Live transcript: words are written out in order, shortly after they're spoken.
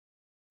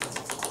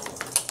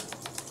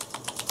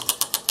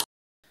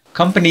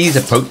Companies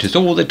approach us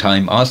all the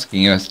time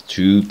asking us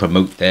to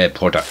promote their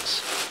products,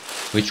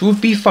 which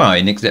would be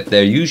fine except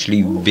they're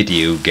usually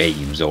video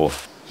games or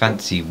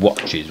fancy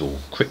watches or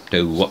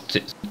crypto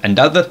whatsits and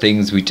other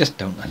things we just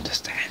don't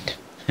understand.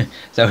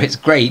 So it's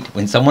great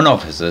when someone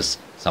offers us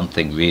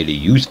something really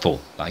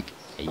useful, like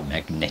a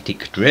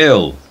magnetic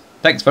drill.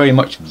 Thanks very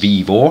much,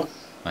 Vevor.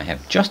 I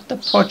have just the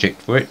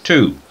project for it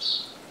too.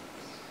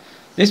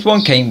 This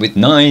one came with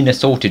 9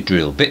 assorted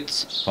drill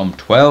bits from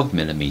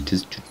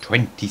 12mm to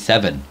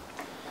 27,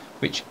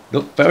 which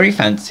look very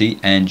fancy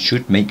and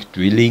should make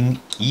drilling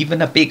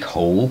even a big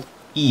hole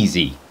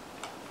easy.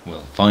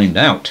 We'll find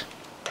out.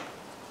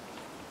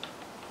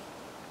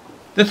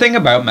 The thing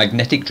about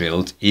magnetic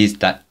drills is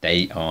that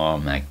they are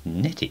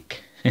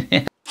magnetic.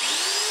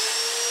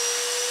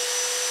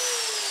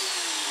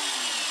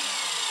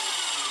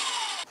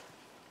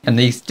 And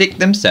they stick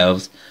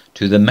themselves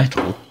to the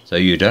metal, so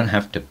you don't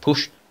have to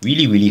push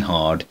really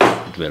hard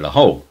to drill a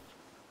hole.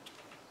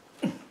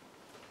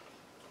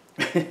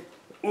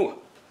 Ooh,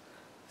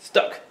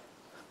 stuck.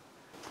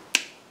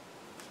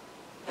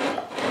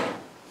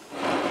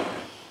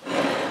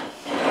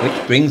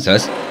 Which brings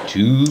us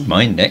to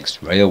my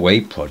next railway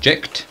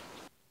project.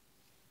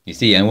 You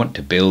see, I want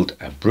to build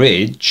a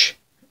bridge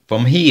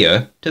from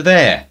here to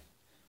there.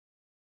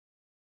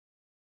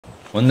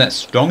 One that's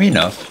strong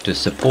enough to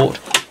support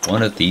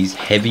one of these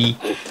heavy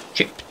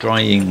chip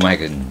drying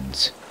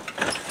wagons.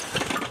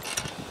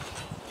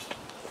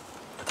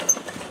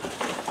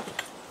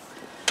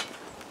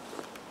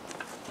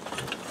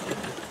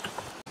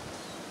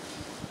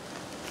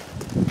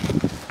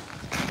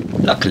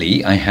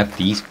 Luckily, I have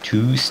these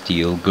 2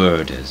 steel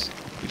girders,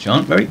 which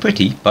aren't very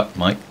pretty but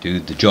might do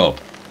the job.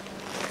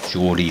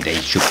 Surely they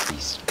should be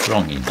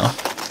strong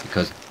enough,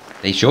 because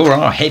they sure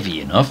are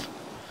heavy enough.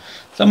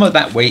 Some of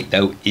that weight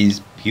though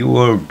is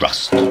pure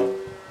rust.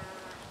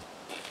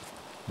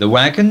 The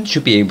wagon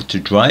should be able to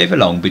drive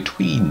along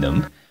between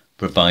them,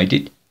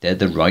 provided they're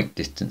the right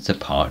distance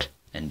apart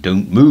and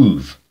don't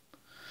move.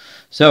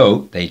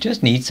 So they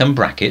just need some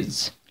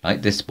brackets,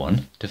 like this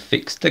one, to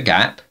fix the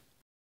gap.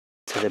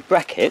 So the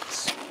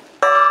brackets,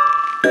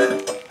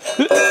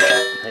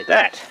 like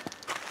that.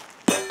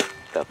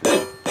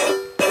 Lovely.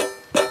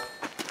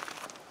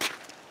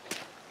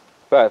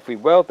 But if we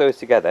weld those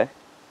together,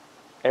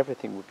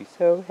 everything would be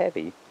so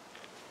heavy,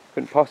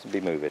 couldn't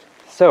possibly move it.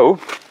 So,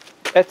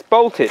 let's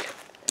bolt it.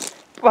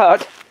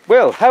 But,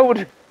 Will, how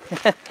would,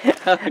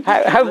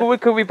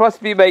 could we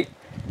possibly make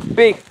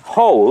big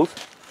holes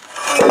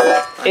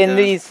in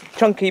these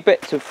chunky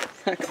bits of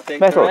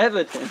metal?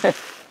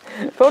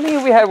 If only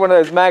we had one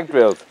of those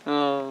Magdrills.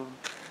 Oh.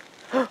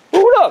 Oh,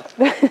 look!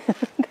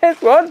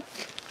 There's one!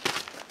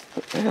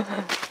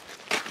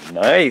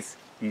 Nice!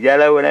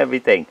 Yellow and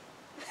everything.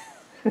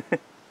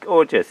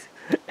 Gorgeous.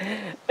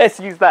 Let's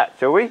use that,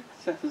 shall we?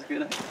 Sounds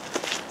good.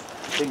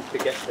 Things to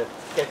get it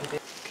in.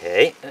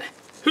 Okay.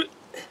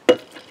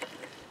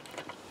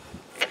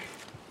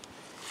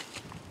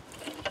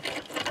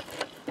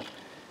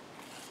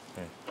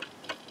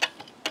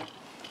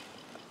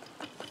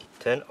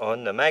 Turn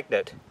on the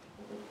magnet.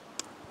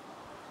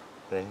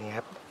 Then you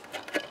have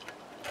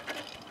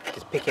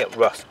just picking up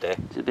rust there.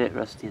 It's a bit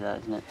rusty, that,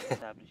 isn't it?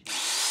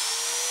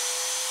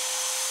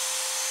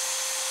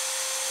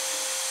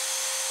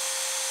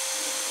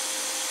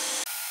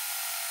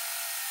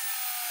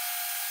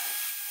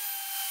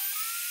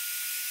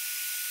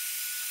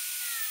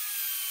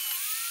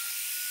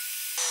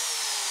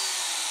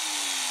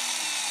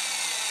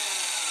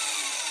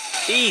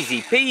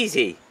 Easy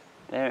peasy.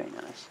 Very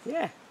nice.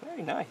 Yeah,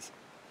 very nice.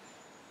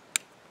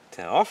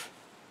 Turn off.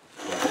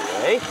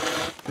 Away.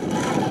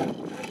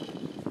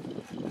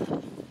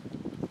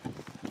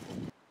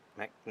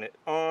 Magnet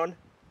on.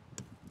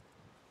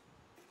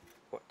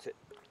 Watch it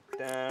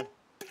down.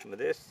 Some of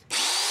this.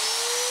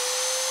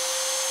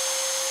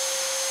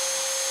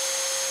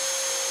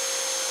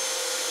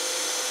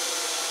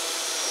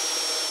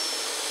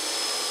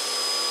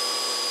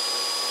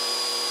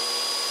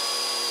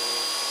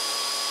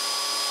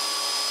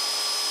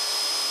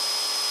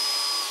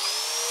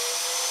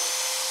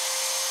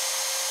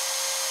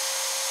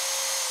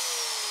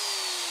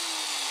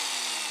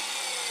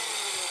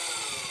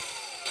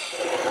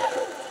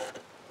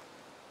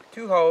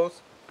 Two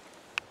holes.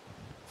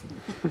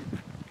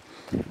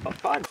 Not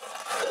fun.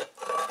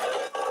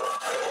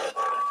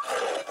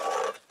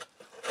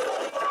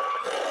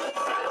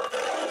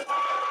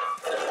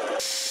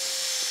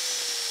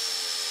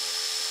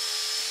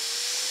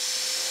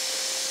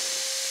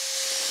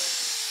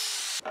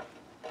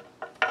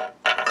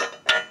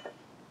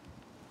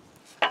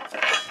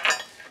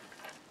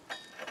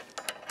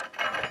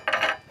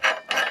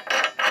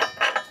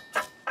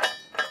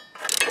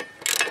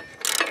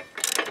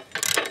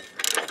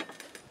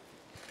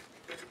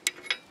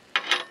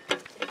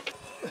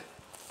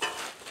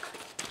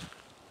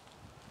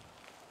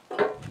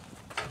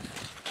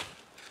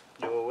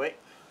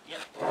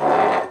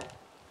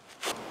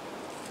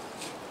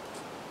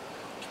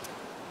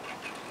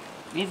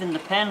 Even the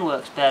pen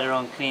works better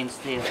on clean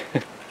steel.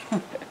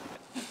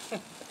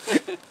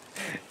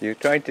 You're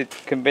trying to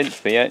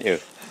convince me, aren't you?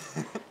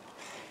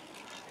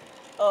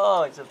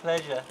 Oh, it's a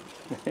pleasure.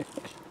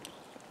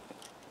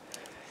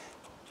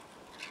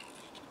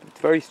 It's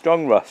very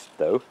strong rust,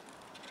 though.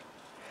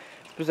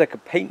 I suppose I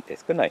could paint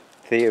this, couldn't I?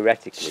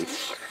 Theoretically.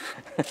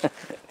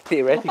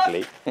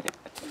 Theoretically.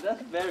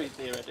 That's very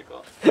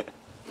theoretical.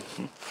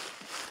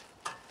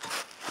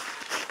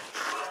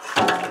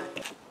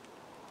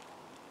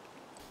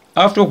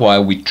 After a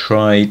while we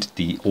tried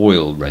the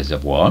oil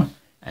reservoir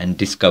and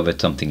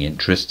discovered something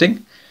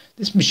interesting.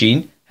 This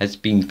machine has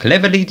been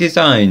cleverly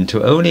designed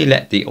to only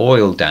let the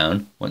oil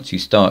down once you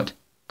start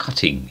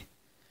cutting.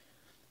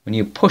 When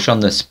you push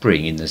on the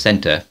spring in the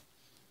centre,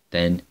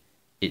 then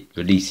it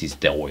releases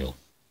the oil.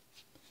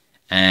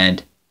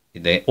 And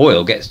the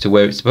oil gets to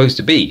where it's supposed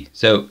to be.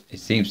 So it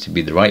seems to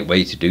be the right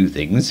way to do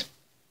things.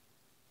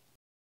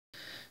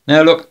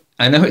 Now look,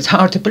 I know it's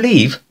hard to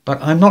believe,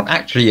 but I'm not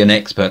actually an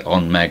expert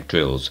on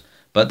Magdrills.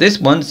 But this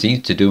one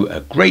seems to do a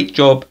great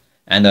job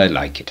and I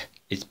like it.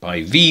 It's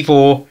by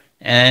Vevor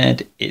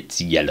and it's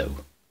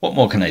yellow. What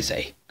more can I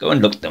say? Go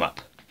and look them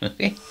up.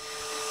 Okay?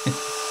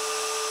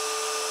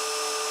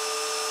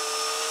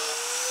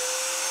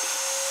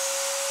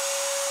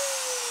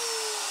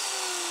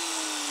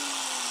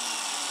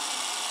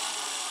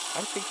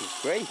 I think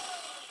it's great.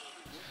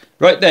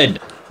 Right then,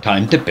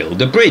 time to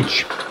build a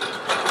bridge.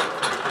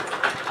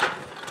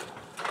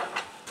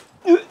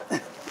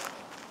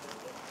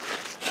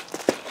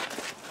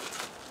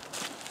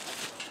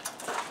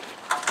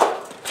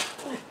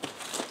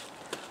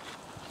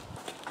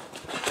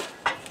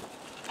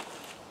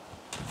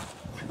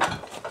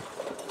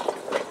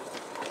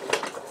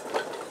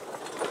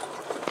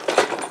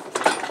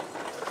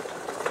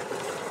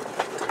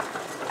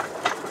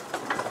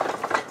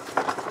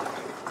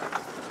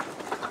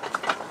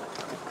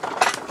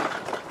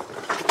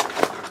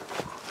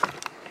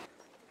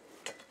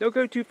 Don't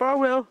go too far,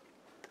 Will.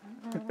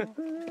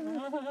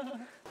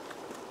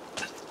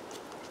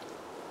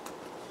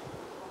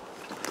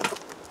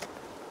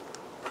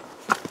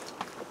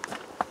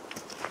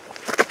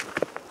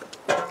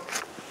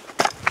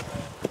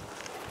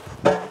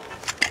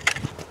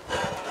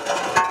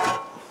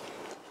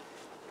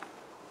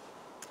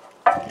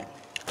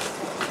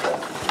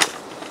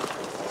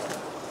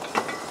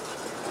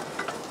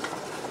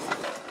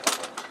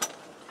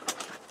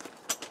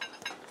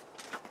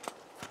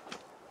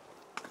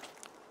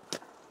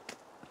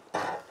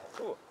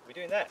 Oh, we're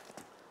doing that.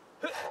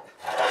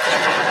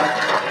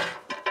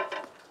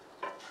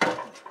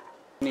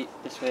 Meet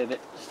this way a bit.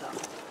 Stop.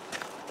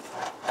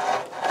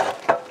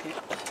 Okay.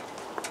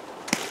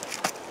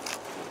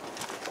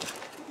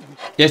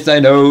 Yes, I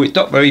know, it's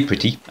not very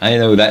pretty, I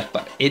know that,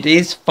 but it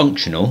is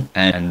functional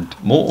and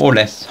more or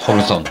less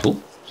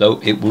horizontal, so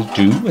it will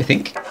do, I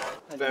think.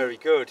 Very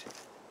good.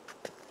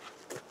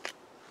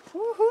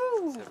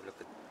 Woohoo! Let's have a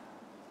look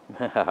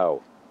at...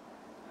 Wow.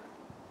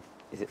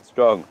 Is it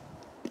strong?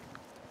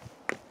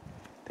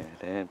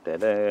 Da-dam,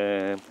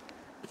 da-dam.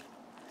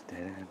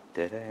 Da-dam,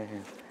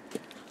 da-dam.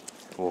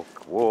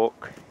 Walk,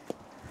 walk.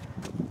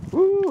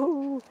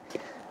 Woo!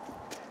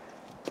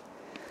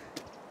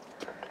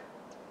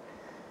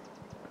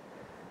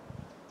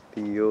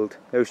 Field.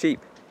 No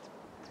sheep.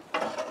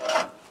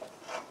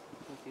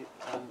 You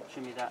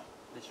shimmy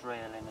this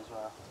rail in as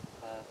well.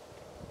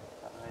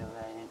 That rail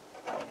there in.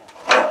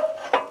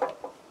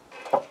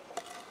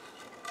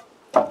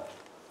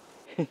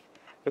 Yeah.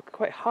 Look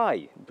quite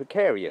high and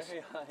precarious.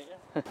 Very high,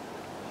 yeah.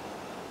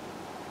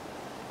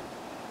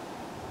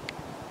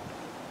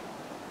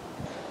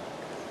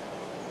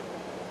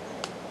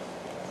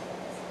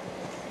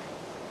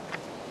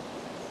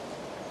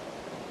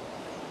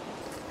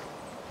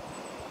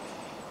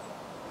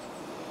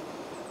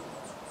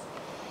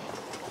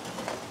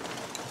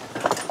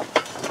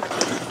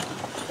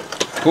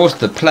 Of course,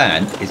 the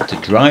plan is to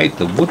drive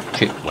the wood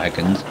chip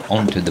wagons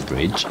onto the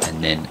bridge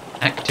and then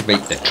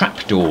activate the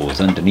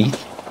trapdoors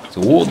underneath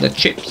so all the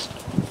chips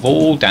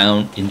fall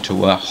down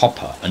into a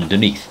hopper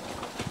underneath.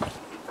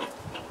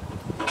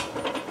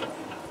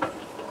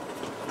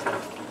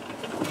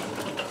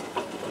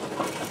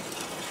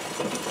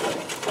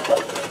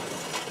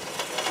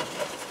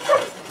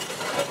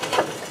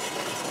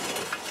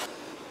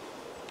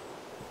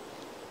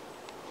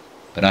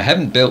 But I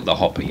haven't built the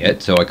hopper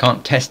yet, so I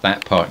can't test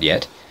that part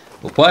yet.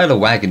 But while the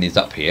wagon is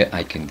up here,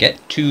 I can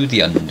get to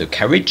the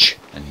undercarriage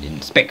and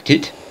inspect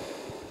it.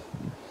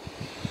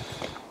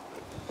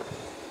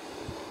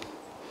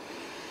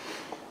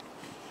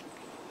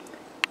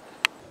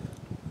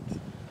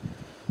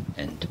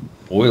 And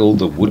oil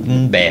the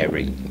wooden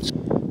bearings.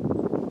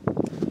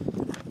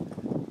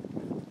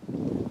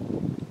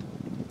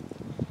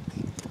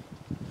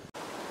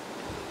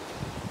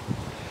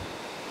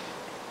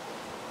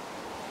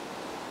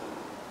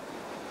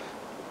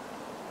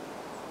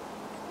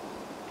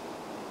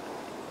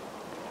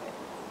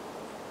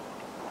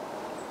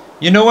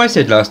 You know, I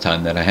said last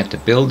time that I had to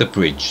build a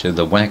bridge so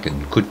the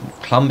wagon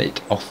couldn't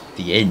plummet off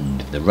the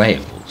end of the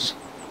rails.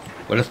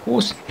 Well, of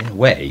course, in a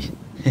way,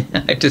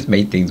 I just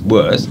made things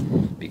worse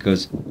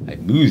because I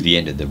moved the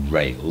end of the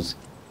rails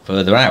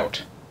further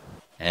out.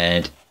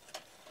 And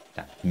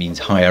That means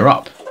higher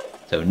up.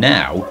 So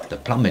now the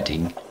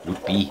plummeting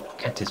would be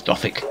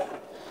catastrophic.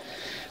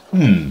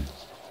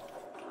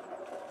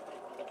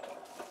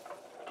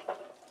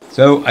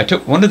 So I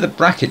took one of the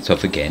brackets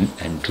off again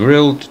and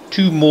drilled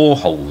 2 more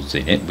holes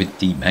in it with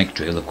the mag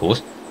drill, of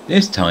course.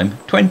 This time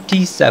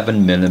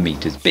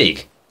 27mm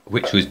big,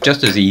 which was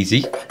just as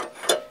easy,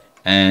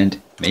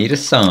 and made a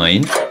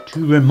sign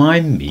to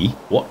remind me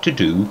what to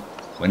do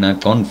when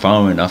I've gone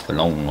far enough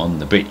along on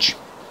the bridge.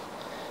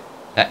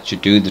 That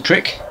should do the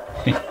trick.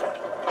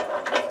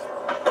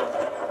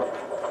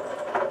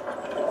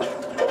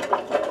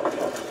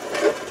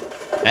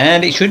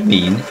 And it should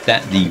mean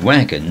that the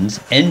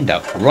wagons end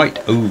up right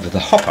over the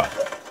hopper,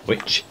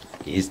 which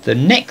is the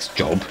next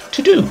job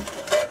to do.